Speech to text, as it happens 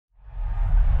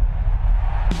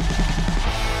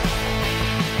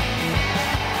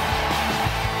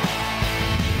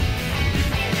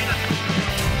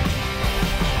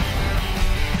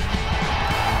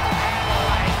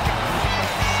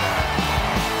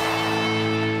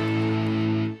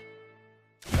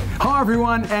Hi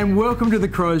everyone and welcome to the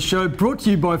Crows Show, brought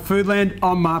to you by Foodland.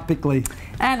 I'm Mark Pickley.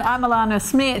 And I'm Alana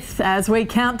Smith. As we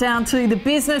count down to the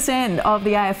business end of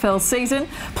the AFL season,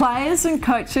 players and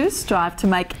coaches strive to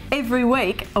make every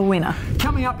week a winner.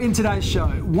 Coming up in today's show,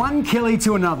 one Kelly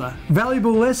to another,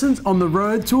 valuable lessons on the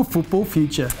road to a football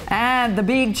future. And the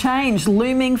big change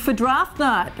looming for draft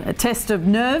night, a test of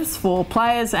nerves for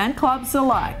players and clubs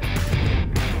alike.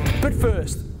 But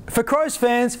first, for Crows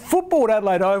fans, football at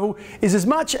Adelaide Oval is as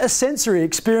much a sensory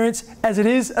experience as it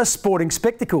is a sporting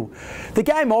spectacle. The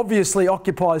game obviously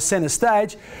occupies centre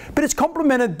stage, but it's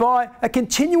complemented by a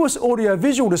continuous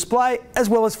audio-visual display as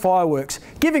well as fireworks,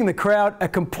 giving the crowd a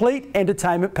complete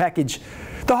entertainment package.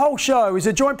 The whole show is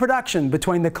a joint production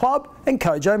between the club and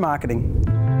KOJO Marketing.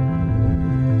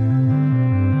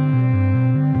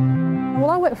 Well,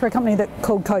 I work for a company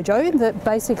called KOJO that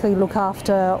basically look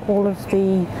after all of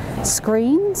the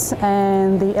screens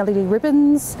and the LED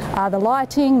ribbons, the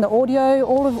lighting, the audio,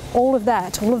 all of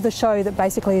the show that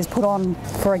basically is put on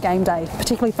for a game day,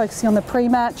 particularly focusing on the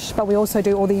pre-match, but we also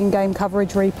do all the in-game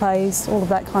coverage, replays, all of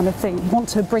that kind of thing. We want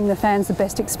to bring the fans the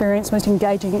best experience, most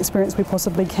engaging experience we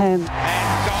possibly can.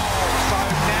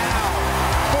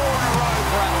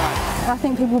 I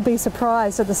think people will be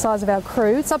surprised at the size of our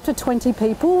crew. It's up to 20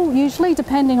 people, usually,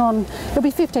 depending on, it'll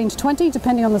be 15 to 20,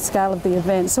 depending on the scale of the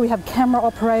event. So we have camera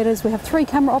operators, we have 3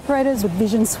 camera operators with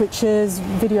vision switches,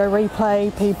 video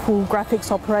replay people,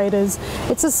 graphics operators.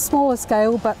 It's a smaller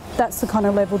scale, but that's the kind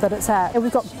of level that it's at. And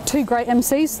we've got 2 great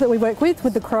MCs that we work with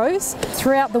the Crows.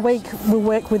 Throughout the week, we'll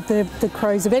work with the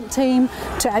Crows event team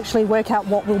to actually work out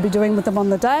what we'll be doing with them on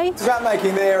the day. It's about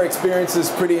making their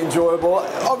experiences pretty enjoyable.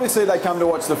 Obviously, they come to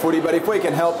watch the footy, but if we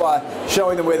can help by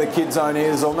showing them where the kid zone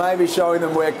is, or maybe showing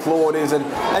them where Claude is, and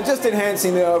just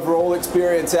enhancing the overall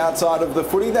experience outside of the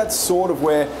footy, that's sort of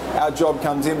where our job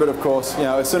comes in. But of course, you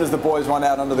know, as soon as the boys run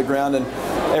out onto the ground and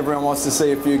everyone wants to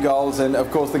see a few goals, and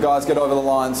of course the guys get over the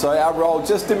line, so our role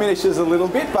just diminishes a little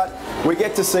bit, but we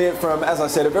get to see it from, as I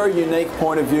said, a very unique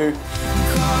point of view.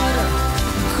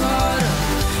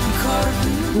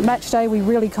 Match day, we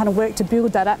really kind of work to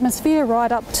build that atmosphere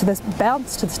right up to the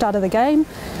bounce, to the start of the game,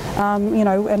 you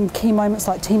know, and key moments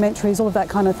like team entries, all of that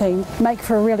kind of thing, make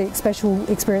for a really special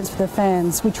experience for the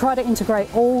fans. We try to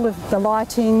integrate all of the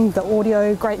lighting, the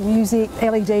audio, great music,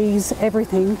 LEDs,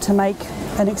 everything to make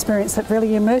an experience that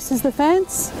really immerses the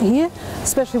fans here,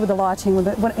 especially with the lighting,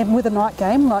 with a night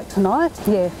game like tonight.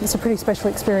 Yeah, it's a pretty special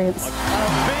experience.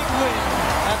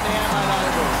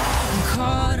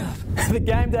 The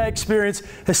game day experience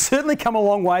has certainly come a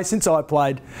long way since I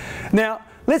played. Now,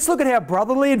 let's look at how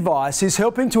brotherly advice is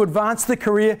helping to advance the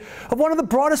career of one of the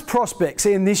brightest prospects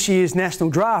in this year's national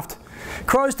draft.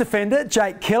 Crows defender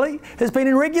Jake Kelly has been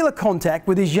in regular contact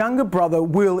with his younger brother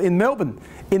Will in Melbourne,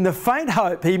 in the faint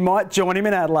hope he might join him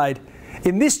in Adelaide.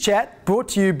 In this chat, brought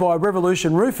to you by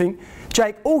Revolution Roofing,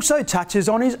 Jake also touches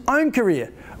on his own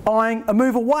career, eyeing a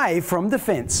move away from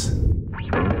defence.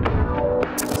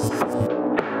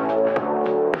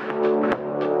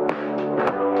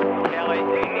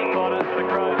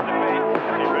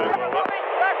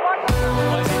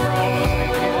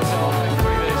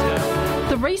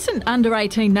 Recent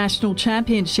Under-18 National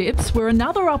Championships were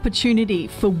another opportunity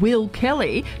for Will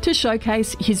Kelly to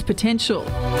showcase his potential.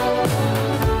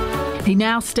 He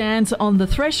now stands on the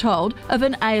threshold of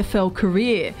an AFL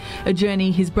career, a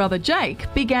journey his brother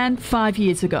Jake began 5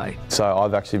 years ago. So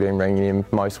I've actually been ringing him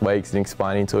most weeks and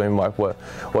explaining to him like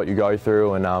what you go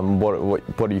through and what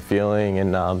are you feeling,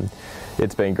 and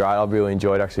it's been great. I've really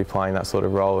enjoyed actually playing that sort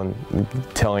of role and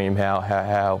telling him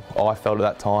how I felt at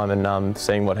that time, and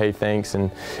seeing what he thinks,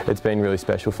 and it's been really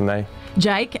special for me.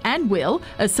 Jake and Will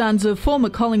are sons of former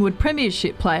Collingwood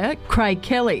Premiership player Craig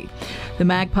Kelly. The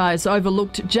Magpies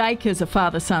overlooked Jake as a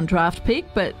father-son draft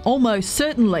pick, but almost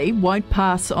certainly won't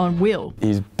pass on Will.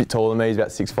 He's a bit taller than me, he's about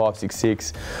 6'5",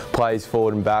 6'6", plays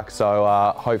forward and back,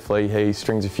 so hopefully he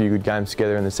strings a few good games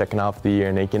together in the second half of the year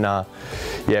and he can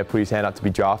put his hand up to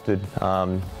be drafted.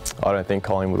 I don't think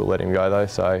Collingwood will let him go though,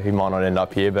 so he might not end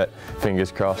up here, but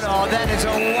fingers crossed. Oh, that is a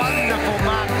wonderful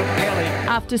mark from Kelly.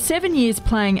 After 7 years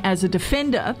playing as a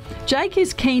defender, Jake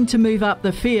is keen to move up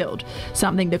the field,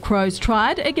 something the Crows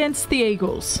tried against the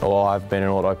Eagles. Well, I've been an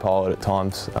autopilot at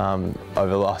times over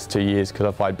the last 2 years because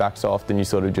I've played back so often. You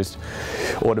sort of just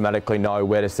automatically know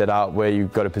where to set up, where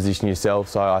you've got to position yourself.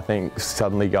 So I think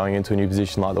suddenly going into a new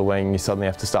position like the wing, you suddenly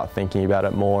have to start thinking about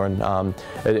it more, and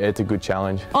it's a good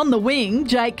challenge. On the wing,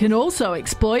 Jake can also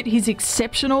exploit his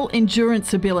exceptional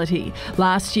endurance ability,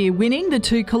 last year winning the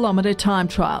 2-kilometre time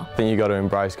trial. I think you've got to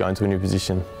embrace going to a new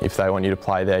position. If they want you to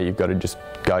play there, you've got to just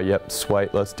go, yep,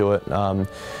 sweet, let's do it.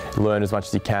 Learn as much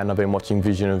as you can. I've been watching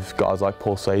vision of guys like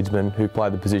Paul Seedsman, who play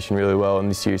the position really well, and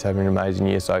this year's having an amazing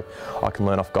year, so I can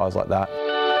learn off guys like that.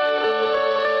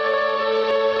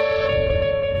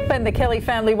 When the Kelly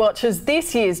family watches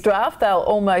this year's draft, they'll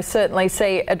almost certainly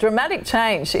see a dramatic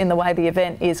change in the way the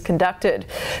event is conducted.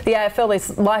 The AFL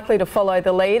is likely to follow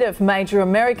the lead of major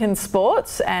American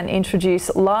sports and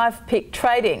introduce live pick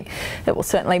trading. It will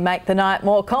certainly make the night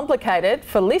more complicated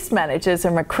for list managers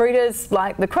and recruiters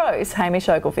like the Crows' Hamish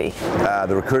Ogilvie.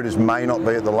 The recruiters may not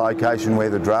be at the location where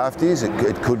the draft is.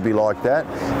 It could be like that.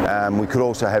 We could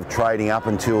also have trading up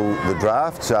until the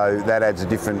draft, so that adds a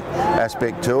different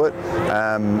aspect to it.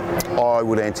 I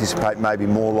would anticipate maybe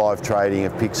more live trading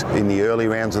of picks in the early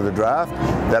rounds of the draft.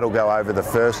 That'll go over the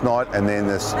first night, and then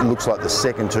this looks like the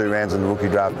second 2 rounds in the rookie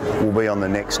draft will be on the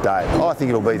next day. I think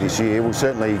it'll be this year. We'll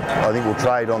certainly, I think we'll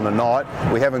trade on the night.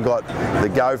 We haven't got the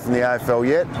go from the AFL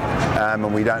yet,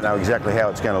 and we don't know exactly how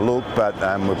it's going to look, but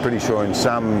we're pretty sure in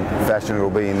some fashion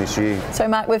it'll be in this year. So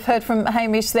Mark, we've heard from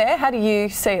Hamish there. How do you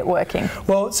see it working?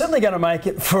 Well, it's certainly going to make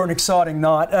it for an exciting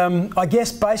night. I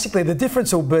guess basically the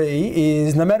difference will be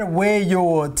is no matter where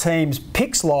your team's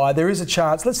picks lie, there is a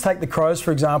chance. Let's take the Crows,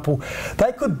 for example.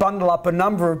 They could bundle up a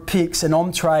number of picks and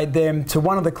on-trade them to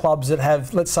one of the clubs that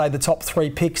have, let's say, the top 3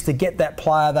 picks to get that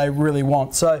player they really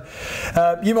want. So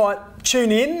you might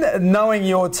tune in knowing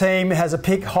your team has a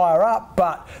pick higher up,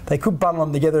 but they could bundle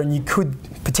them together and you could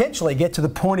potentially get to the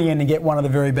pointy end and get one of the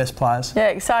very best players. Yeah,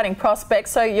 exciting prospects.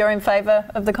 So you're in favour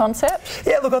of the concept?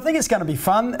 Yeah, look, I think it's going to be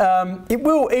fun. It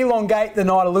will elongate the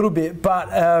night a little bit,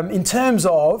 but in terms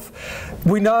of,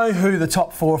 we know who the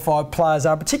top 4 or 5 players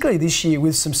are, particularly this year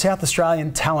with some South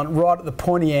Australian talent right at the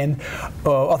pointy end.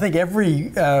 I think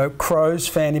every Crows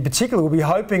fan in particular will be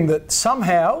hoping that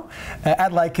somehow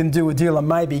Adelaide can do a deal and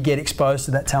maybe get exposed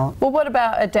to that talent. Well, what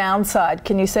about a downside?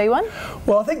 Can you see one?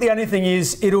 Well, I think the only thing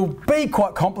is it'll be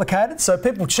quite complicated, so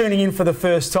people tuning in for the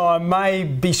first time may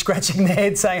be scratching their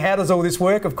head saying, how does all this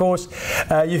work? Of course,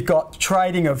 you've got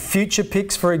trading of future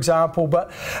picks, for example,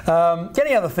 but the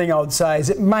only other thing I would say is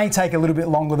it may take a little bit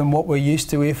longer than what we're used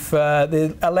to. If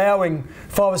they're allowing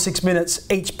 5 or 6 minutes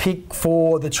each pick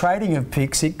for the trading of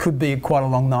picks, it could be quite a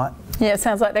long night. Yeah, it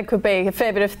sounds like there could be a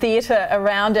fair bit of theatre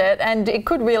around it, and it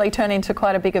could really turn into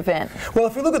quite a big event. Well,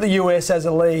 if you look at the US as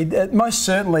a lead, most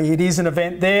certainly it is an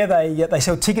event there. They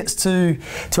sell tickets to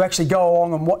actually go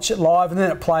along and watch it live, and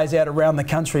then it plays out around the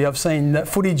country. I've seen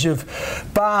footage of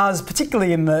bars,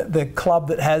 particularly in the club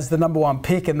that has the #1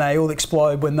 pick, and they all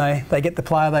explode when they get the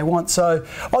player they want. So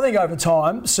I think over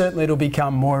time, certainly it'll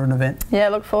become more of an event. Yeah,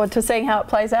 look forward to seeing how it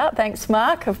plays out. Thanks,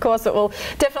 Mark. Of course, it will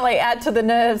definitely add to the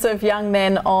nerves of young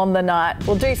men on the night.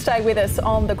 Well, do stay with us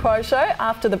on the KOJO.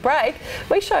 After the break,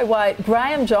 we show why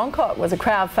Graham Joncott was a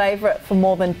crowd favourite for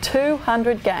more than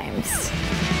 200 games.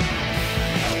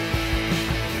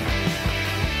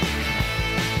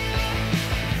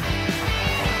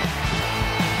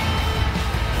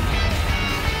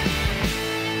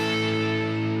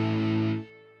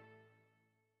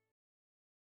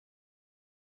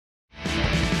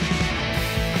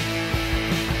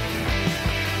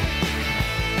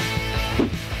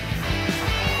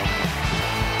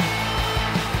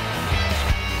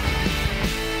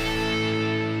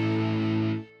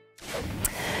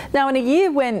 Now, in a year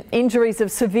when injuries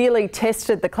have severely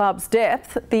tested the club's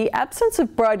depth, the absence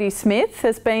of Brodie Smith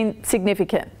has been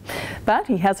significant. But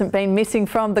he hasn't been missing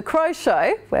from the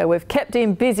KOJO, where we've kept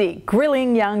him busy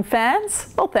grilling young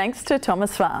fans, all thanks to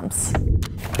Thomas Farms.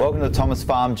 Welcome to Thomas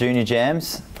Farm Junior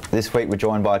Jams. This week we're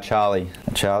joined by Charlie.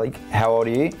 Charlie, how old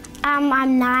are you?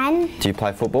 I'm 9. Do you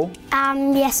play football?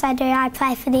 Yes, I do. I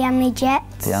play for the Unley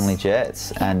Jets. The Unley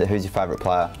Jets. And who's your favourite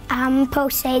player? Paul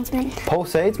Seedsman. Paul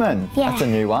Seedsman? Yeah. That's a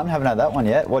new one. Haven't had that one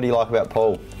yet. What do you like about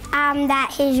Paul?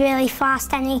 That he's really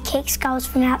fast and he kicks goals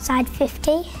from outside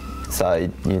 50. So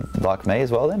you like me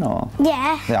as well then, or?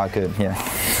 Yeah. Yeah, good, yeah.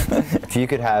 If you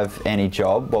could have any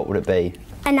job, what would it be?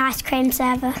 An ice cream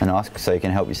server. So you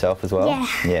can help yourself as well? Yeah.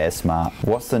 Yeah, smart.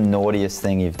 What's the naughtiest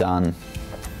thing you've done?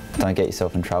 Don't get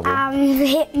yourself in trouble.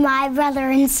 Hit my brother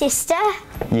and sister.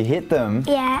 You hit them?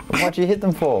 Yeah. What'd you hit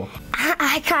them for?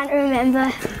 I can't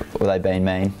remember. Were they being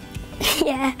mean?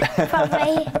 Yeah,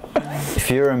 probably.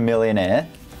 If you were a millionaire,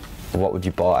 what would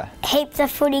you buy? Heaps of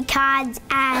footy cards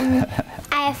and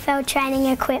AFL training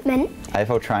equipment.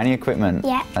 AFL training equipment?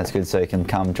 Yeah. That's good, so you can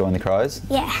come join the Crows?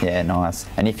 Yeah. Yeah, nice.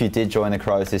 And if you did join the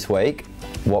Crows this week,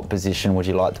 what position would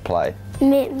you like to play?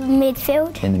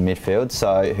 Midfield. In the midfield.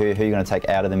 So who are you going to take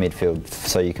out of the midfield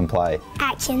so you can play?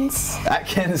 Atkins.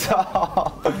 Atkins?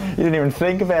 Oh, you didn't even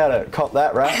think about it. Cop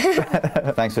that, right?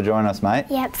 Thanks for joining us, mate.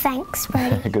 Yep, thanks,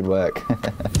 Brodie. Good work.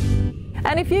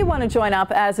 And if you want to join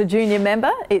up as a junior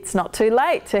member, it's not too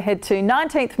late to head to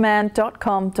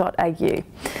 19thman.com.au.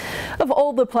 Of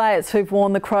all the players who've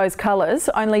worn the Crows colours,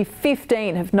 only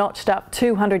 15 have notched up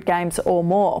 200 games or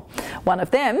more. One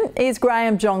of them is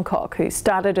Graham Johncock, who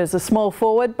started as a small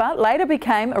forward but later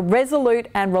became a resolute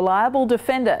and reliable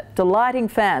defender, delighting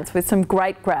fans with some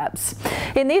great grabs.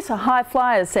 In this High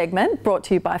Flyers segment, brought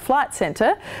to you by Flight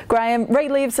Centre, Graham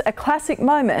relives a classic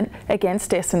moment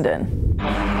against Essendon.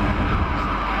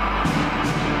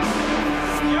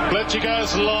 Fletcher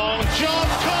goes long. John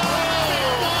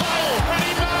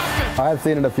I have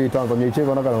seen it a few times on YouTube,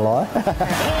 I'm not going to lie.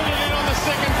 on the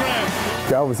second grab.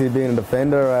 Obviously, being a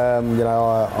defender,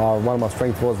 one of my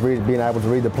strengths was being able to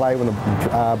read the play when the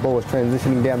ball was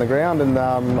transitioning down the ground. And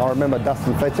I remember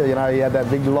Dustin Fletcher, he had that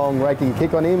big, long, raking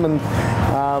kick on him, and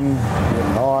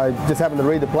I just happened to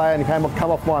read the play and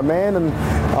come off my man, and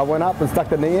I went up and stuck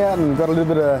the knee out and got a little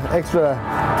bit of extra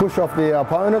push off the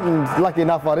opponent. And lucky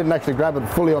enough, I didn't actually grab it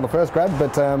fully on the first grab,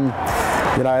 but it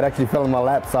actually fell in my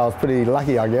lap, so I was pretty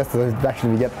lucky, I guess, to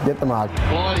actually get the mark.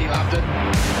 Brodie loved it.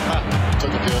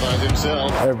 Took a few of those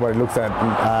himself. Everybody looks at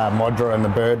Modra and the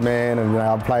Birdman, and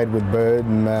I played with Bird,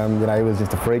 and he was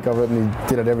just a freak of it, and he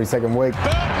did it every second week.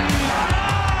 Burton!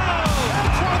 Oh!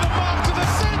 It's one of the marks of the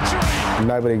century!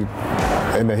 Nobody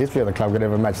in the history of the club could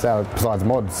ever match that besides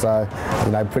Mod, so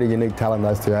pretty unique talent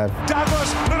those two have.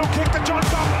 Douglas, little kick to John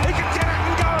Cobb. He can get it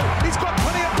and go. He's got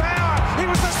plenty of power. He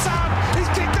was the sub. He's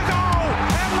kicked the goal.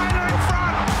 And later in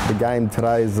front. The game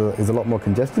today is a lot more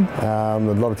congested. A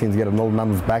lot of teams get all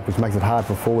numbers back, which makes it hard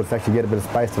for forwards to actually get a bit of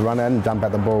space to run out and jump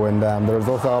at the ball. And there is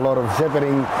also a lot of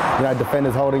shepherding,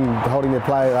 defenders holding their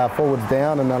play forwards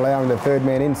down and allowing the third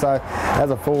man in. So,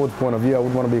 as a forwards point of view, I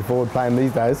wouldn't want to be forward playing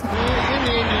these days. In the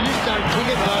end, you just don't kick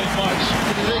it those much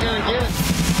because they're going to get it.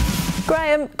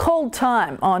 Graham called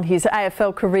time on his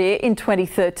AFL career in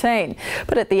 2013,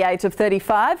 but at the age of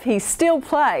 35, he still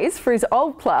plays for his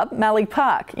old club, Mallee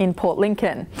Park, in Port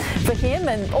Lincoln. For him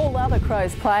and all other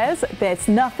Crows players, there's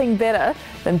nothing better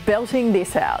than belting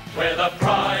this out. We're the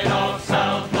pride of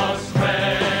South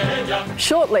Australia.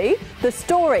 Shortly, the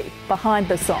story behind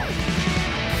the song.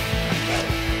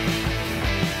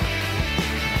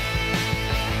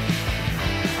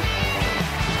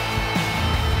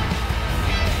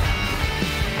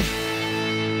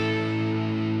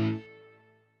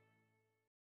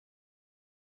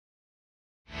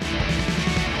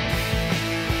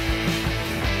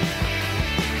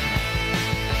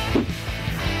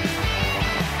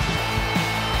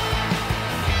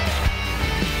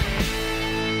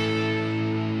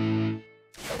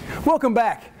 Welcome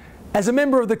back. As a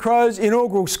member of the Crows'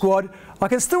 inaugural squad, I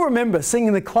can still remember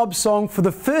singing the club song for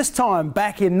the first time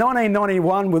back in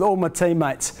 1991 with all my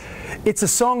teammates. It's a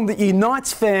song that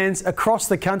unites fans across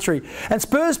the country and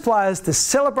spurs players to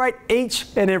celebrate each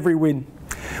and every win.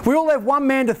 We all have one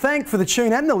man to thank for the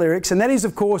tune and the lyrics, and that is,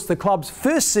 of course, the club's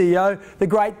first CEO, the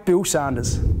great Bill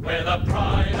Sanders. We're the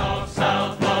pride of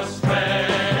South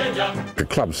Australia. The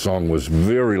club song was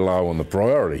very low on the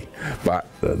priority, but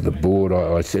the board,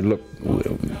 I said, look,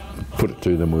 put it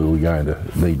to them, we were going to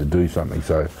need to do something.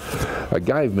 So it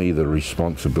gave me the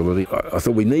responsibility. I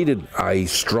thought we needed a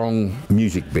strong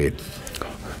music bed,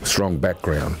 strong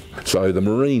background. So the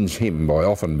Marines hymn by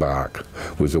Offenbach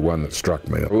was the one that struck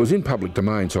me. It was in public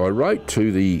domain, so I wrote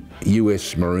to the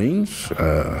US Marines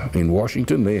in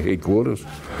Washington, their headquarters,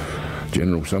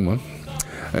 General someone,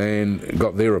 and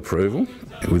got their approval.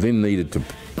 We then needed to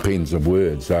pens of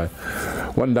words. So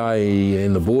one day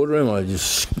in the boardroom, I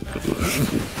just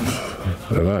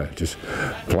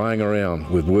playing around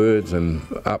with words, and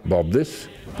up bobbed this,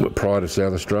 Pride of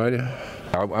South Australia.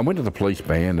 I went to the police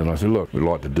band and I said, look, we'd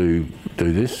like to do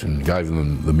this, and gave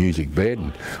them the music bed.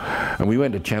 And we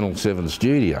went to Channel 7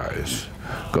 studios,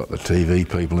 got the TV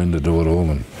people in to do it all,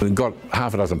 and got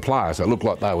half a dozen players that looked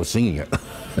like they were singing it.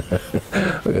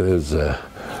 There's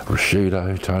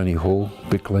Rashudo, Tony Hall,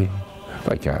 Bickley.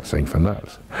 They can't sing for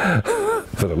nuts,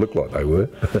 but it looked like they were.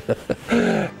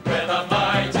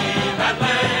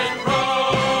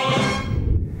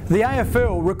 The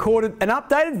AFL recorded an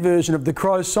updated version of the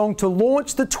Crows song to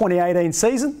launch the 2018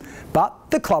 season,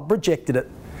 but the club rejected it.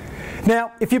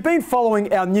 Now, if you've been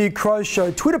following our new Crows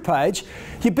Show Twitter page,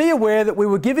 you'd be aware that we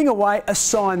were giving away a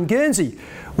signed Guernsey.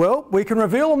 Well, we can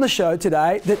reveal on the show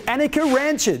today that Annika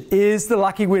Ranchard is the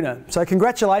lucky winner. So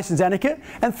congratulations, Annika,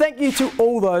 and thank you to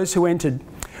all those who entered.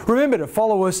 Remember to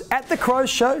follow us at The Crows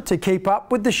Show to keep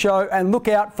up with the show and look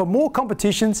out for more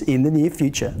competitions in the near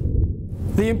future.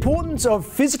 The importance of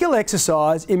physical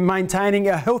exercise in maintaining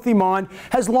a healthy mind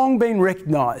has long been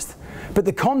recognised, but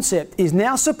the concept is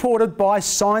now supported by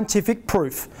scientific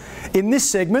proof. In this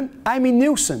segment, Amy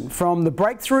Nielsen from the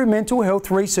Breakthrough Mental Health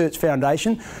Research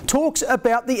Foundation talks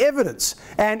about the evidence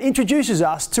and introduces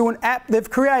us to an app they've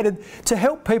created to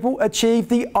help people achieve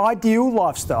the ideal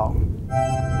lifestyle.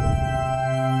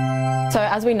 So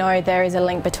as we know, there is a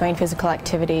link between physical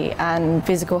activity and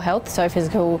physical health. So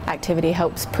physical activity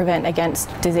helps prevent against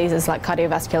diseases like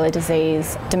cardiovascular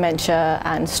disease, dementia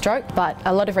and stroke. But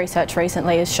a lot of research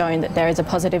recently has shown that there is a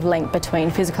positive link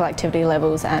between physical activity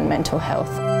levels and mental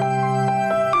health.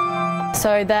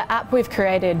 So the app we've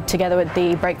created together with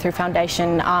the Breakthrough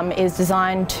Foundation is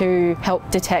designed to help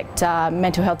detect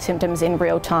mental health symptoms in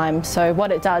real time. So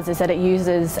what it does is that it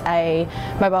uses a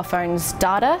mobile phone's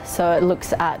data, so it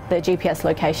looks at the GPS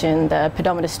location, the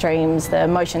pedometer streams, the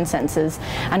motion sensors,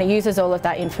 and it uses all of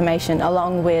that information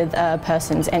along with a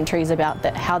person's entries about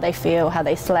how they feel, how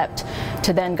they slept,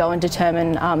 to then go and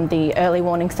determine the early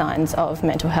warning signs of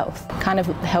mental health. Kind of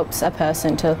helps a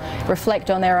person to reflect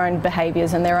on their own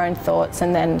behaviours and their own thoughts,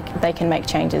 and then they can make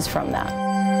changes from that.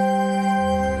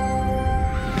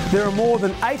 There are more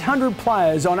than 800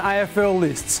 players on AFL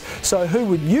lists, so who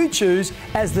would you choose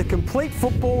as the complete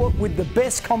footballer with the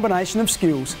best combination of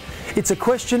skills? It's a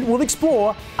question we'll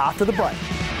explore after the break.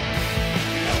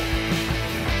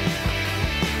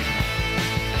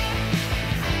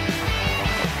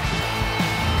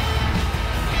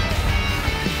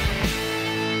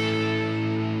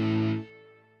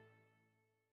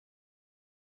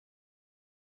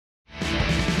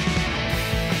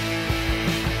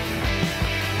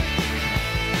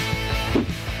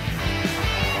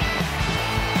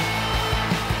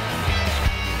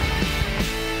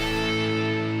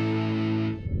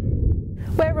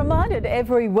 We're reminded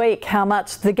every week how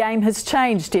much the game has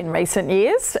changed in recent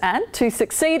years, and to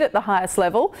succeed at the highest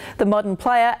level, the modern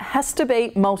player has to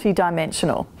be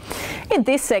multi-dimensional. In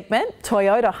this segment,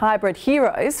 Toyota Hybrid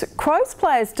Heroes, Crows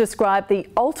players describe the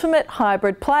ultimate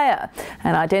hybrid player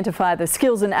and identify the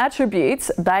skills and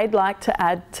attributes they'd like to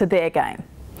add to their game.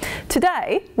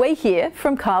 Today, we hear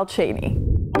from Kyle Cheney.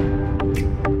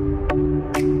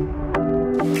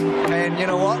 And you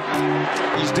know what?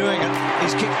 He's doing it.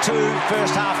 He's kicked 2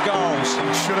 first half goals.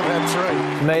 He should have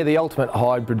had 3. For me, the ultimate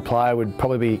hybrid player would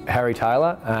probably be Harry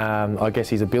Taylor. I guess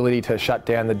his ability to shut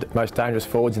down the most dangerous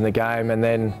forwards in the game, and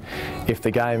then if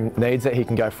the game needs it, he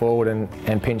can go forward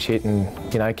and pinch hit and,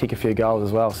 you know, kick a few goals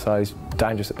as well. So he's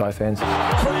dangerous at both ends. He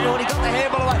got the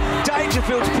handball away.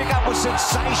 Dangerfield's pick up was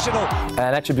sensational.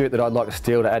 An attribute that I'd like to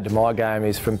steal to add to my game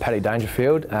is from Paddy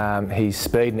Dangerfield. His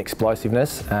speed and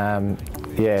explosiveness.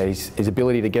 Yeah, his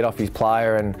ability to get off his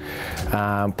player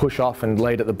and push off and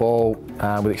lead at the ball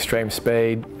with extreme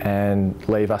speed and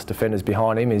leave us defenders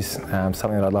behind him is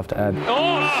something that I'd love to add.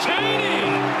 Oh, Cheney!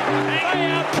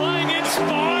 They are playing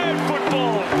inspired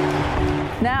football.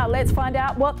 Now let's find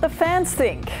out what the fans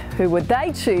think. Who would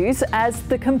they choose as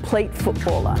the complete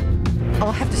footballer?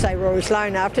 I'll have to say Rory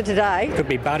Sloane after today. Could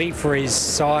be Buddy for his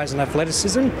size and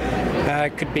athleticism.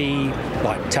 Could be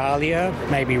like Talia,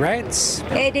 maybe Rats.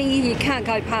 Eddie, you can't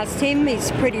go past him.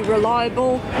 He's pretty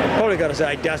reliable. Probably got to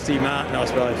say Dusty Martin, I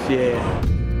suppose, yeah.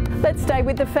 Let's stay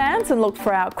with the fans and look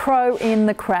for our crow in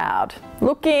the crowd.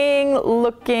 Looking,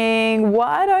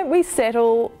 why don't we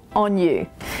settle on you?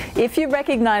 If you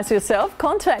recognise yourself,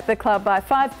 contact the club by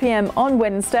 5 p.m. on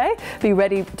Wednesday. Be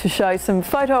ready to show some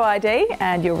photo ID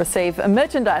and you'll receive a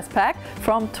merchandise pack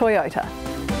from Toyota.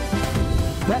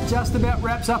 That just about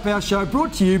wraps up our show,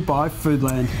 brought to you by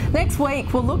Foodland. Next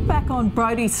week, we'll look back on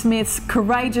Brodie Smith's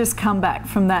courageous comeback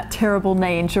from that terrible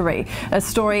knee injury. A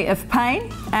story of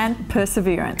pain and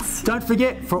perseverance. Don't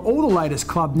forget, for all the latest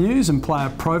club news and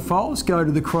player profiles, go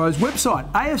to the Crows website,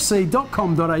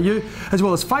 afc.com.au, as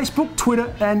well as Facebook,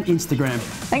 Twitter and Instagram.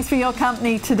 Thanks for your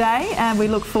company today, and we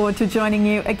look forward to joining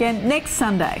you again next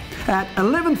Sunday. At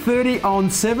 11:30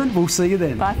 on 7. We'll see you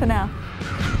then. Bye for now.